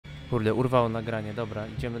Kurde, urwało nagranie, dobra,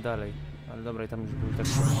 idziemy dalej. Ale dobra, i tam już był tak...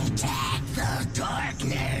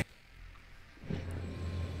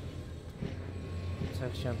 Co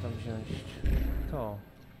ja chciałem tam wziąć? To.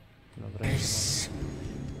 Dobra,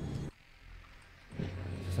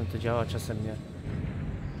 czasem to działa, czasem nie.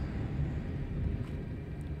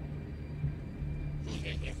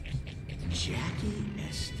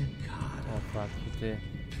 O, fuck, i ty.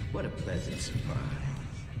 What a pleasant surprise.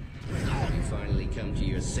 You finally come to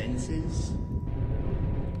your senses?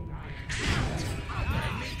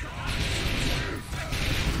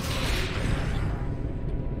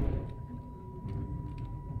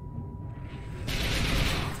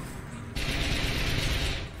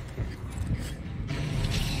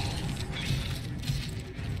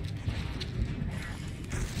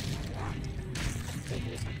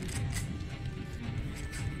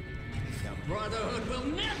 Brotherhood will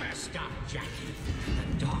never stop, Jackie.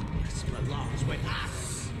 The darkness belongs with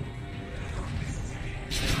us.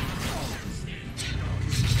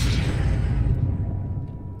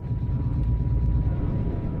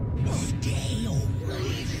 Stay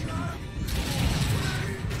away from...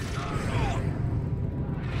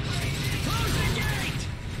 Close the gate!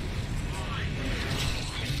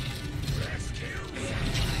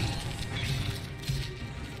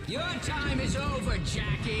 Your time is over,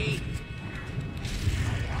 Jackie.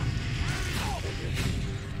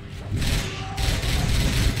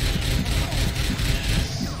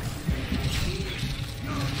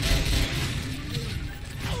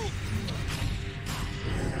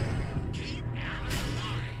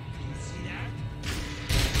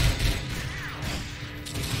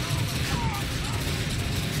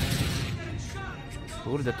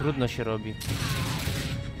 Kurde, trudno się robi.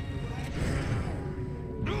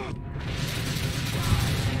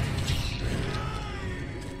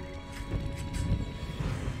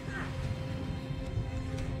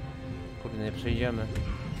 Kurde, nie przejdziemy.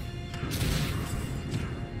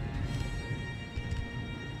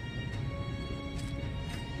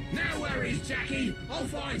 No worries, Jackie. I'll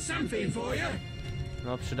find something for you.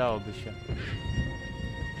 No, przydałoby się.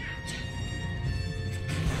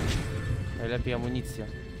 Najlepiej amunicja.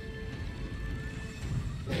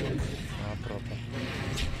 A propos.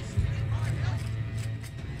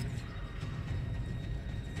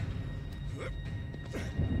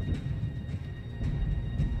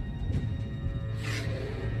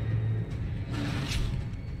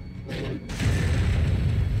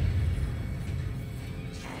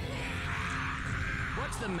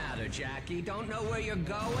 What's the matter, Jackie? Don't know where you're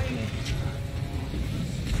going?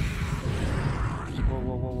 Whoa,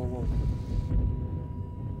 whoa, whoa, whoa, whoa.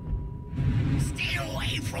 Stay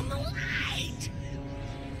away from the light!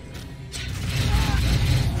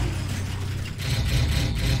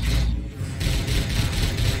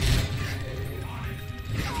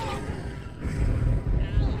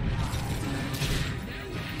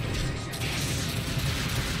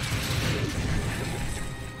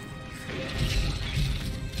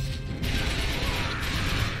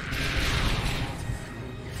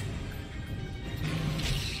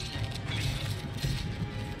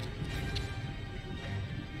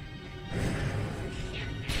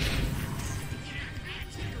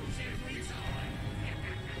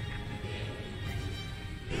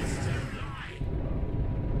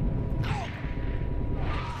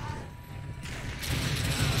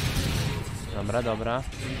 Dobra, dobra.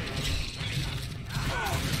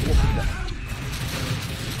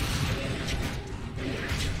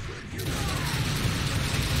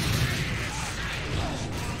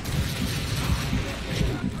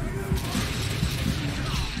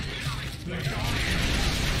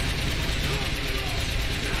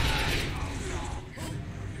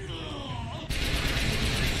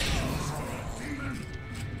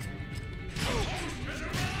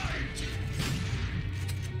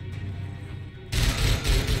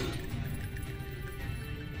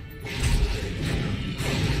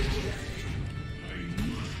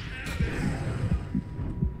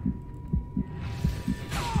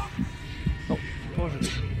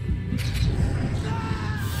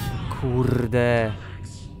 Kurde.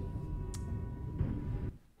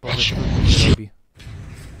 Boże, co to robi?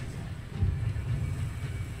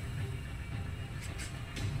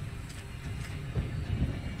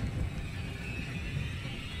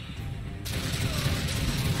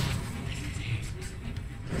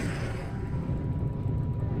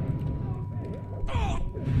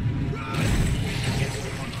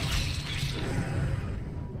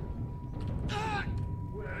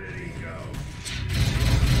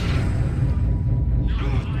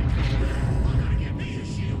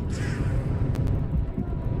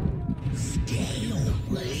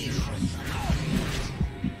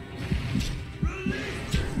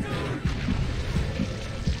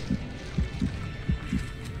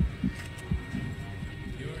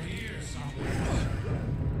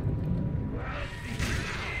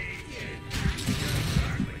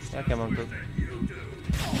 Jak ja mam to...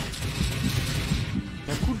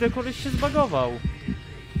 No kurde, koleś się zbagował.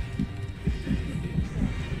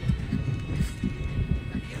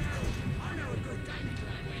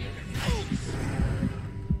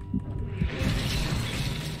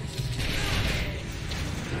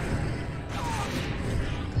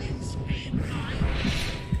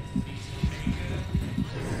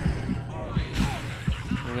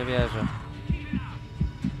 Nie wierzę.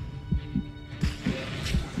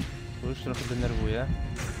 To już trochę denerwuje.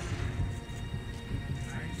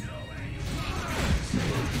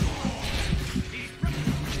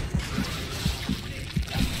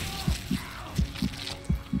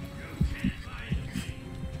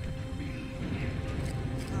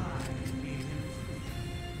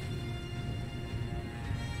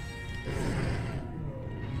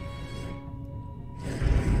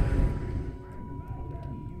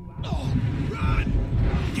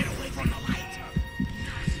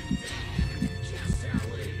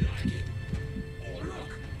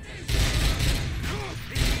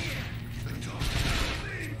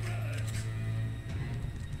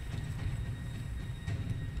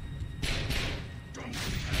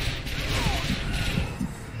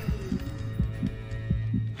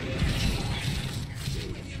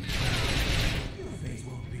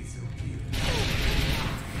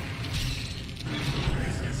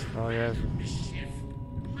 O Jezu.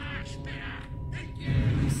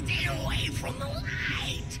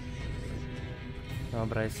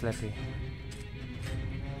 Dobra, jest lepiej.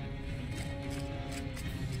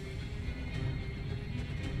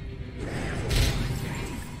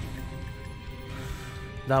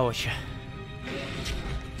 Dało się.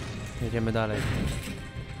 Jedziemy dalej.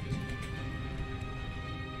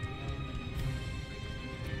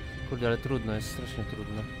 Kurde, ale trudno, jest strasznie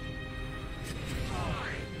trudno.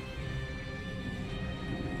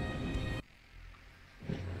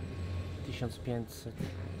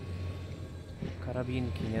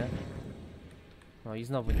 Karabinki, nie? No i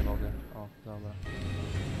znowu nie mogę. O, dobra.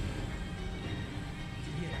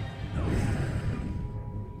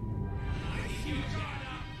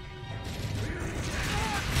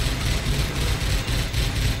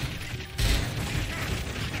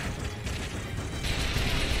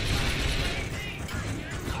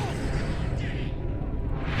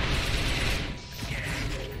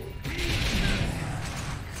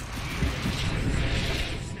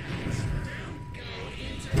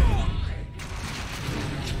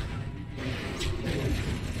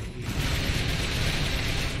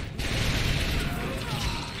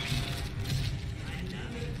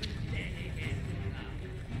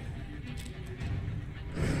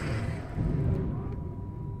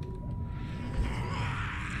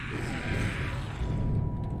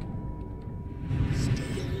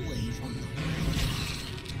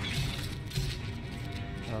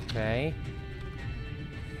 Okej.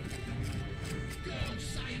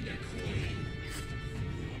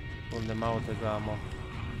 Kurde, mało tego ammo.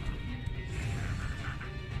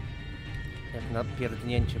 Jak na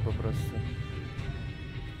pierdnięcie po prostu.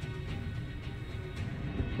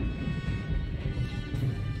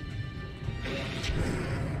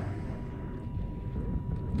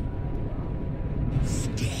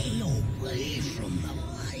 Stay away from the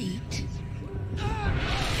light.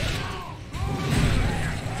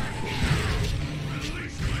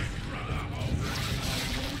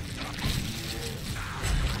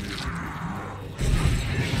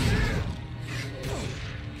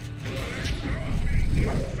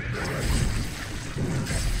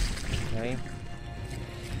 Okej.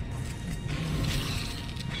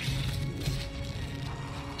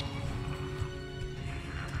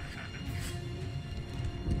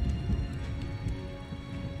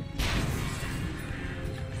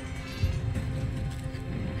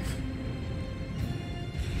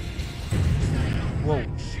 Wow.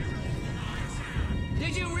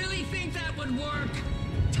 Did you really think that would work?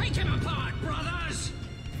 Take him apart, brothers!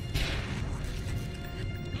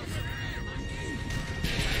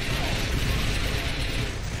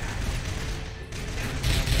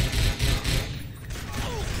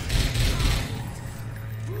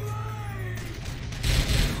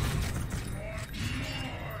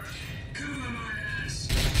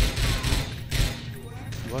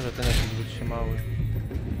 Boże, ten jakiś wytrzymały.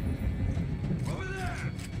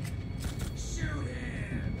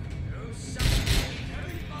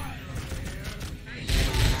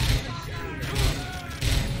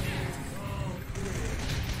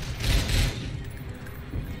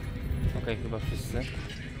 Okej, chyba wszyscy.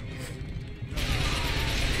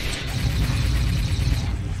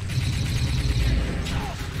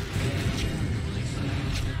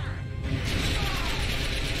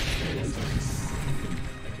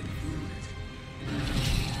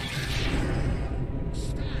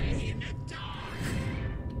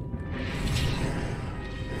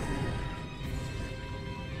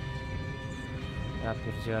 Ja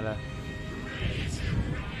pierdzielę.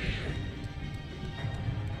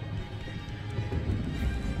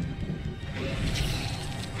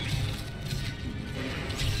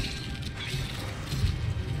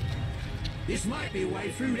 This might be a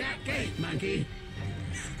way through that gate, monkey.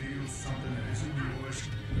 Feel something that isn't yours.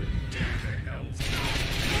 Damn the elves.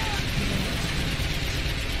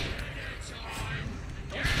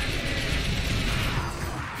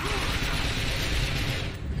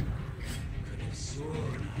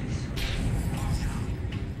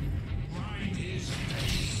 Find his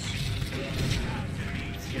face.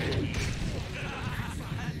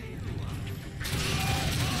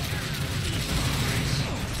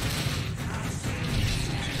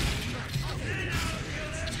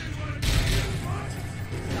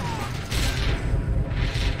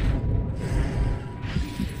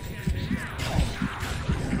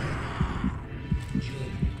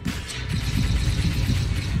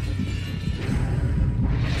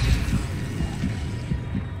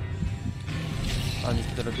 Ani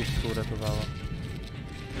teleduszku uratowała.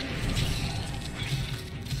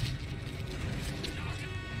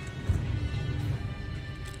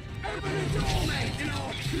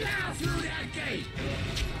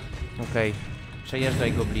 Okej,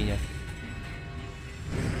 przejeżdżaj, goblinie.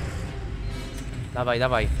 Dawaj,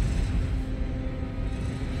 dawaj.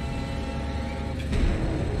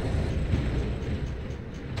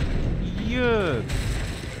 Jeb!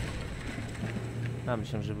 Ja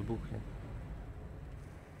myślę, że wybuchnie.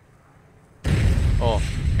 O!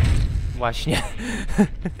 Właśnie.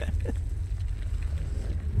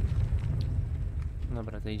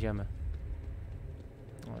 Dobra, to idziemy.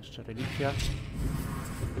 O, jeszcze relikwia.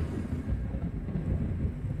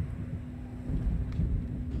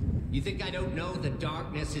 You think I don't know the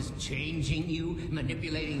darkness is changing you,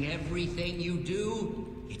 manipulating everything you do?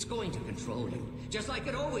 It's going to control you, just like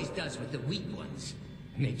it always does with the weak ones.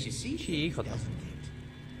 Makes you see things, Cicho tam. doesn't it?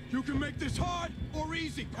 You can make this hard or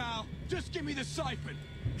easy, pal. Just give me the siphon.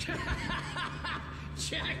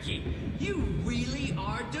 Jackie, you really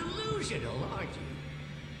are delusional, aren't you?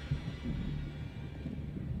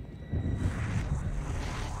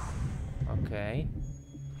 Okej.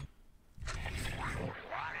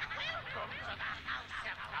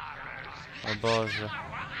 O Boże.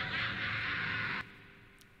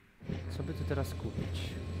 Co by tu teraz kupić?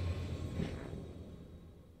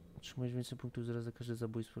 Otrzymujesz więcej punktów za każde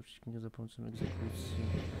zabójstwo przeciwnika za pomocą egzekucji.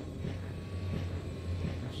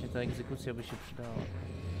 Właśnie ta egzekucja by się przydała.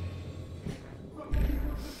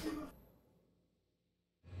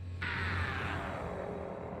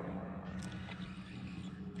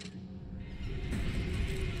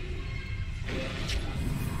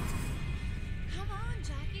 Come on,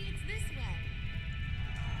 Jackie, it's this way.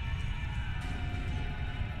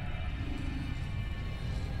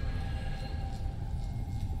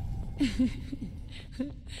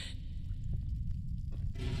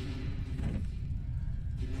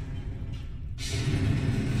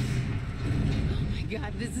 Oh my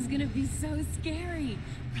God, this is gonna be so scary.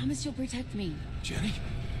 Promise you'll protect me. Jenny?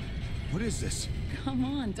 What is this? Come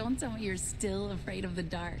on, don't tell me you're still afraid of the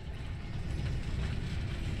dark.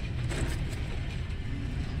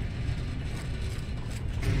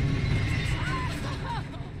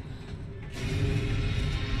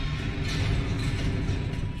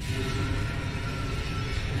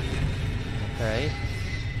 Okej.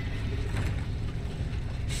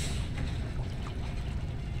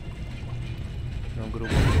 No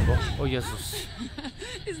grubo, grubo. O Jezus.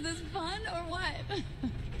 Is this fun or what?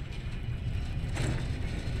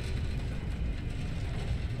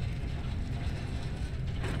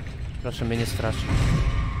 Proszę mnie nie straszyć.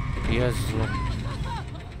 Jezu.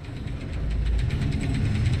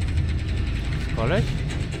 Koleś?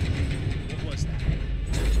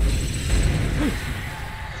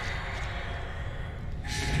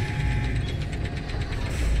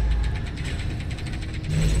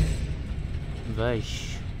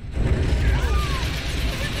 Weź.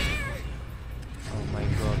 Oh my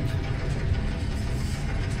god.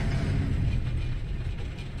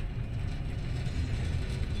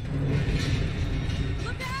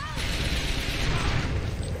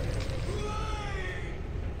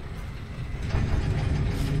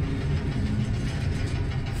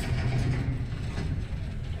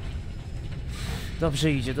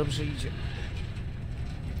 Dobrze idzie, dobrze idzie.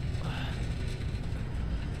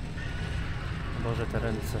 Boże, te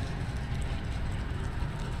ręce.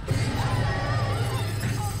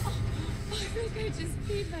 I think I just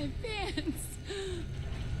peed my pants.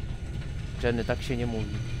 Jenny, tak się nie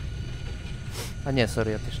mówi. A nie,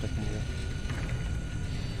 sorry, ja też tak mówię.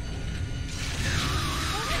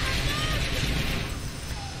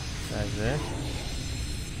 Leży.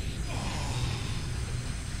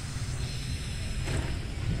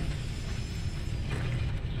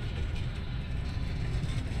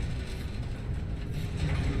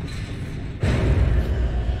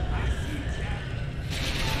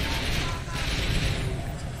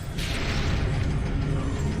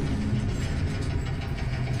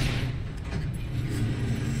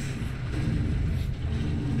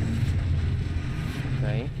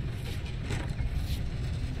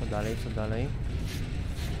 Okej, co dalej?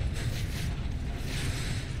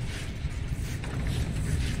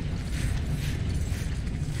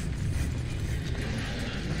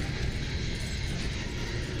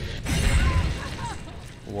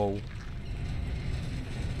 Wow.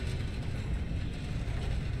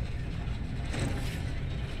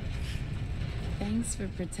 Thanks for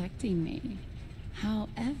protecting me.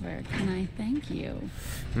 However, can I thank you?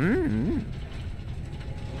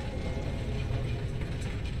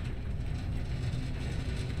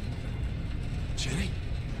 Jenny?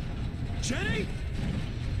 Jenny?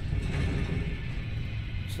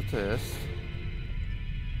 Co to jest?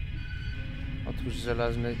 Otwórz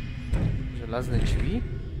żelazne drzwi.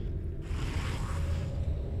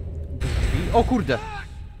 O kurde!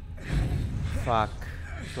 Fuck.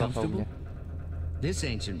 Złapał mnie. This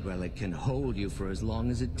ancient relic can hold you for as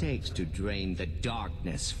long as it takes to drain the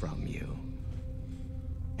darkness from you.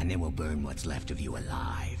 And then we'll burn what's left of you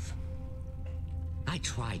alive. I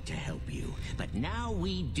tried to help you, but now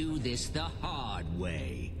we do this the hard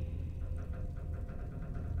way.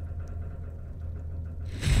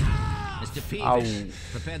 Mr. Peevish,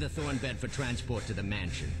 prepare the thorn bed for transport to the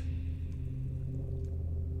mansion.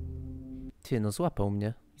 Ty, no złapał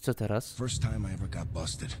mnie. I co teraz? First time I ever got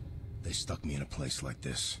busted. They stuck me in a place like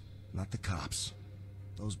this. Not the cops.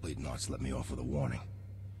 Those bleeding hearts let me off with a warning.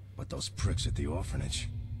 But those pricks at the orphanage,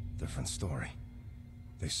 different story.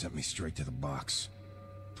 They sent me straight to the box.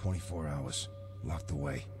 24 hours, locked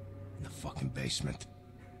away, in the fucking basement.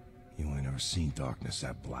 You ain't ever seen darkness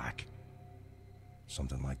that black.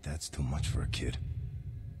 Something like that's too much for a kid.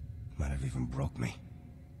 Might have even broke me.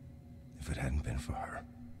 If it hadn't been for her.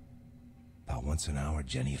 About once an hour,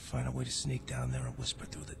 Jenny'd find a way to sneak down there and whisper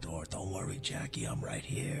through the door, "Don't worry, Jackie, I'm right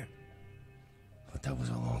here." But that was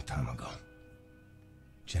a long time ago.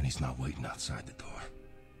 Jenny's not waiting outside the door.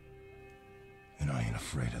 And I ain't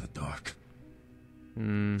afraid of the dark.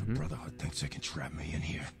 The Brotherhood thinks they can trap me in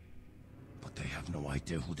here. But they have no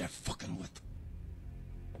idea who they're fucking with.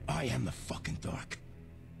 I am the fucking dark.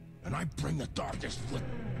 And I bring the darkness with...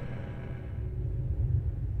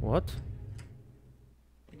 What?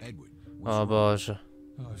 Edward. O Boże.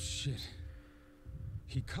 Oh shit.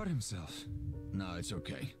 He cut himself. No, it's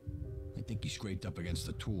okay. I think he scraped up against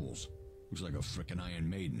the tools. Looks like a frickin' Iron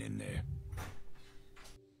Maiden in there.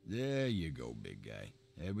 There you go, big guy.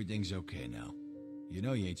 Everything's okay now. You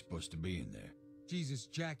know you ain't supposed to be in there. Jesus,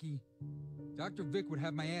 Jackie. Dr. Vic would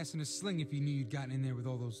have my ass in a sling if he knew you'd gotten in there with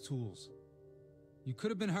all those tools. You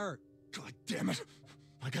could have been hurt. God damn it!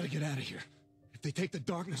 I gotta get out of here. If they take the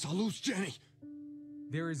darkness, I'll lose Jenny.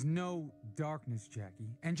 There is no darkness,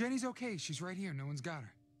 Jackie. And Jenny's okay. She's right here. No one's got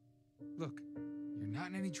her. Look, you're not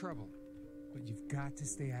in any trouble. But you've got to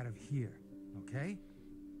stay out of here, okay?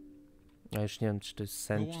 Ja już nie wiem, czy to jest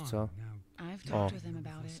sen, Go czy on, co. now. I've talked with him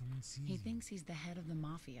about it. He thinks he's the head of the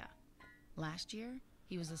mafia. Last year,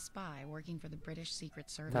 he was a spy working for the British Secret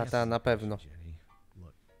Service. Tata, na pewno. Jenny,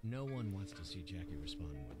 look, no one wants to see Jackie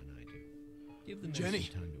respond more than I do. Give them Jenny.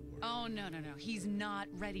 some time to work. Oh, no. He's not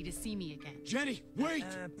ready to see me again. Jenny, wait!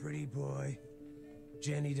 Pretty boy.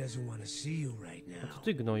 Jenny doesn't want to see you right No now.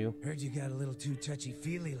 to ty, gnoju. Heard you got a little too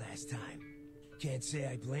touchy-feely last time. Can't say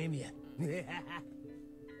I blame you.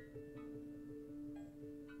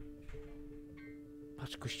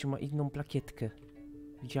 Patrz, kościół ma inną plakietkę.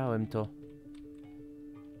 Widziałem to.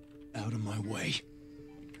 Out of my way.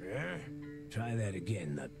 Try that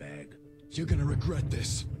again, nutbag. You're gonna regret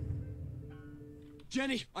this.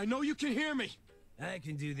 Jenny, I know you can hear me! I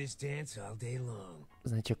can do this dance all day long.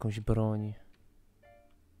 Znajdź jakąś broń.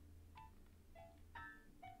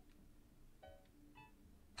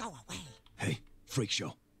 Go away. Hey, freak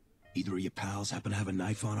show. Either of your pals happen to have a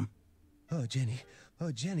knife on them? Oh, Jenny.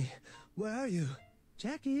 Oh, Jenny. Where are you?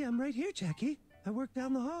 Jackie, I'm right here, Jackie. I work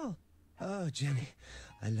down the hall. Oh, Jenny.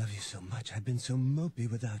 I love you so much. I've been so mopey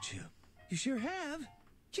without you. You sure have.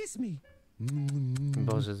 Kiss me.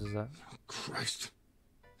 Boże, co za... Christ.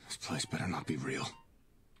 This place better not be real.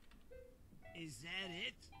 Is that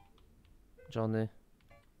it? Johnny.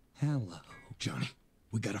 Hello. Johnny,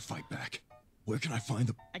 we gotta fight back. Where can I find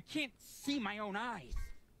the... I can't see my own eyes.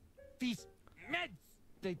 These meds,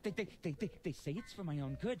 they say it's for my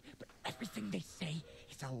own good, but everything they say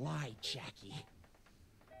is a lie, Jackie.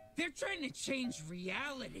 They're trying to change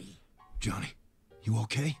reality. Johnny, you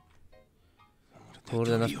okay? What did they Kurde,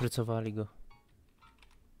 do to you? naszprycowali go.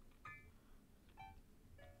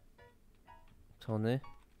 Tony.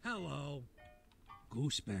 Hello.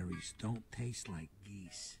 Gooseberries don't taste like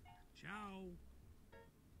geese. Ciao.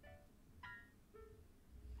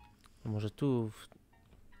 A może tu...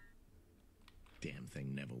 Damn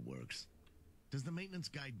thing never works. Does the maintenance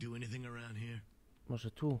guy do anything around here? Może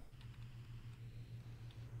tu.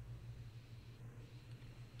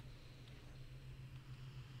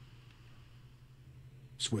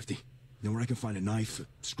 Swifty, you know where I can find a knife, a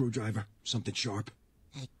screwdriver, something sharp?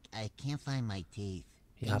 I can't find my teeth.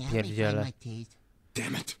 Ja pierdzielę.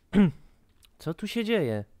 Damn it. Co tu się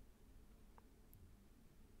dzieje?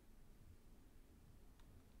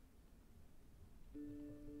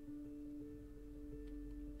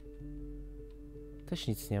 Też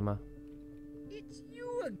nic nie ma.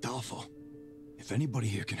 Dolfo, if anybody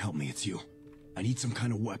here can help me, it's you. I need some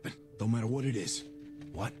kind of weapon, no matter what it is.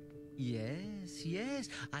 What? Yes, yes.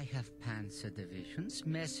 I have panzer divisions,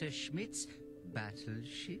 Messerschmitts,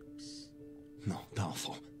 battleships. No,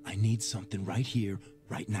 Dolfo. I need something right here,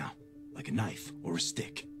 right now. Like a knife or a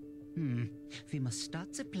stick. We must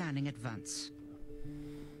start the planning at once.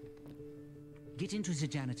 Get into the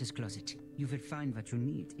janitor's closet. You will find what you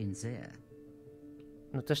need in there.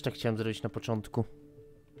 No też tak chciałem zrobić na początku.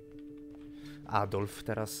 Adolf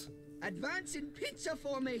teraz. Advance in pincer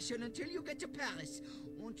formation until you get to Paris.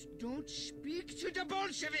 And don't speak to the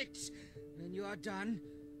Bolsheviks. When you are done,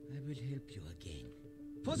 I will help you again.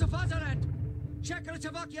 For the fatherland!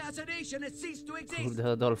 Czechoslovakia as a nation has ceased to exist.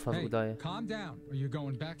 Kurde, Adolfa Hey, udaje. calm down, or you're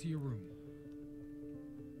going back to your room.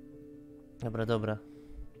 Dobra, dobra.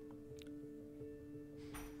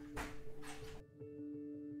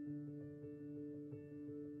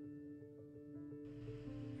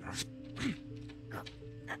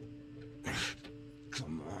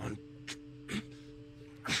 Come on.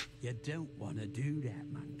 You don't want to do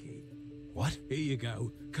that, monkey. What? Here you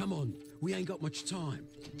go. Come on, we ain't got much time.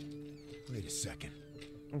 Wait a second.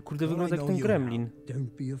 Kurde, wygląda jak ten gremlin.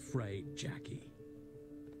 Don't be afraid, Jackie.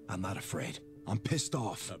 I'm not afraid. I'm pissed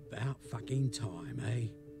off. About fucking time, eh?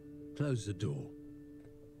 Close the door.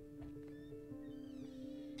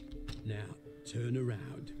 Now, turn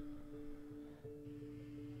around.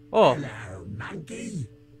 O! Hello, monkey.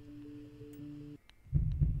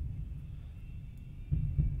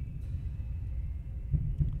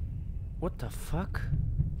 What the fuck?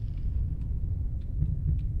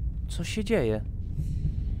 Co się dzieje?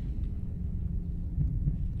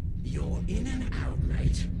 You're in and out,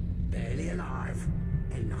 mate. Barely alive,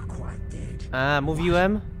 and not quite dead. A,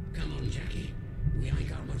 mówiłem? Come on, Jackie. We ain't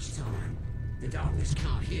got much time. The darkness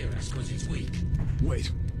can't hear us because it's weak.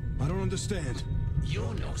 Wait, I don't understand.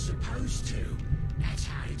 You're not supposed to. That's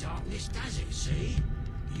how the darkness does it, see?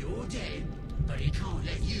 You're dead, but it can't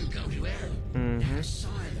let you go to hell. That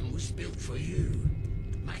asylum was built for you.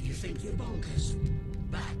 Make you think you're bonkers.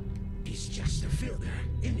 But it's just a filter,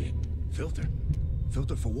 isn't it? Filter?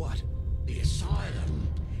 Filter for what? The asylum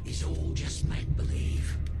is all just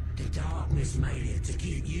make-believe. The darkness made it to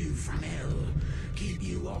keep you from hell. Keep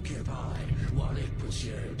you occupied while it puts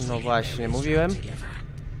your No właśnie, mówiłem.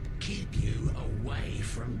 Keep you away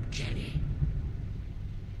from Jenny.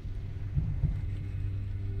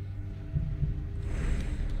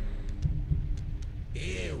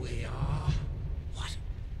 Here we are. What?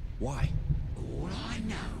 Why? All I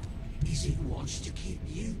know is it wants to keep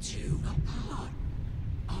you two apart.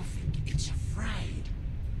 I think it's afraid.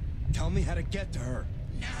 Tell me how to get to her.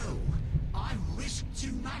 No, I've risked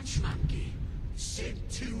too much, monkey. Said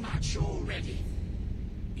too much already.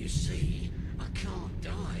 You see, I can't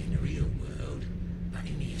die in the real world, but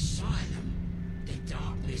in the asylum, the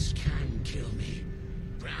darkness can kill me.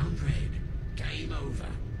 Brown red, game over.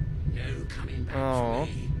 No coming back for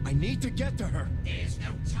me. I need to get to her. There's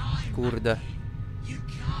no time. Kurde. Monkey. You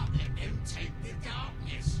can't let them take the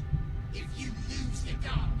darkness. If you lose the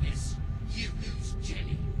darkness, you lose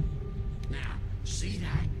Jenny. Now, see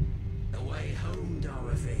that? The way home,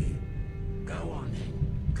 Dorothy. Go on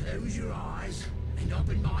then. Close your eyes and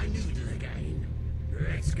open my noodle again.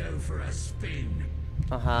 Let's go for a spin.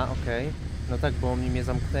 Aha, okej. No tak, bo oni mnie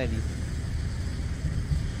zamknęli.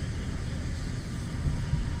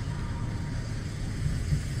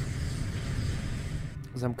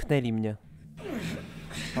 Zamknęli mnie.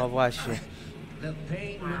 O właśnie.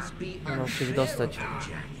 Mam się wydostać.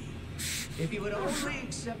 If you had only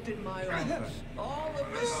accepted my offer, all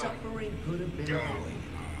of the suffering could have been avoided.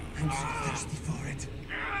 I'm so thirsty for it.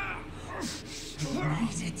 I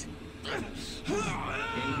need it. In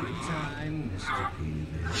good time, Mr.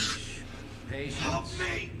 Peevish. Patience. Help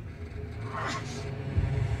me!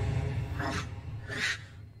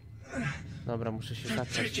 Dobra, muszę się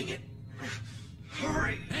zacząć.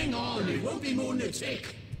 Hurry! Hang on, it won't be more than a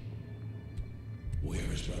tick.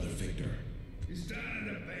 Where is Brother Victor? He's down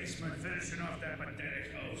in the basement finishing off that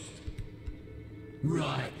pathetic host.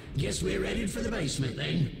 Right, guess we're headed for the basement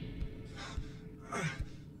then.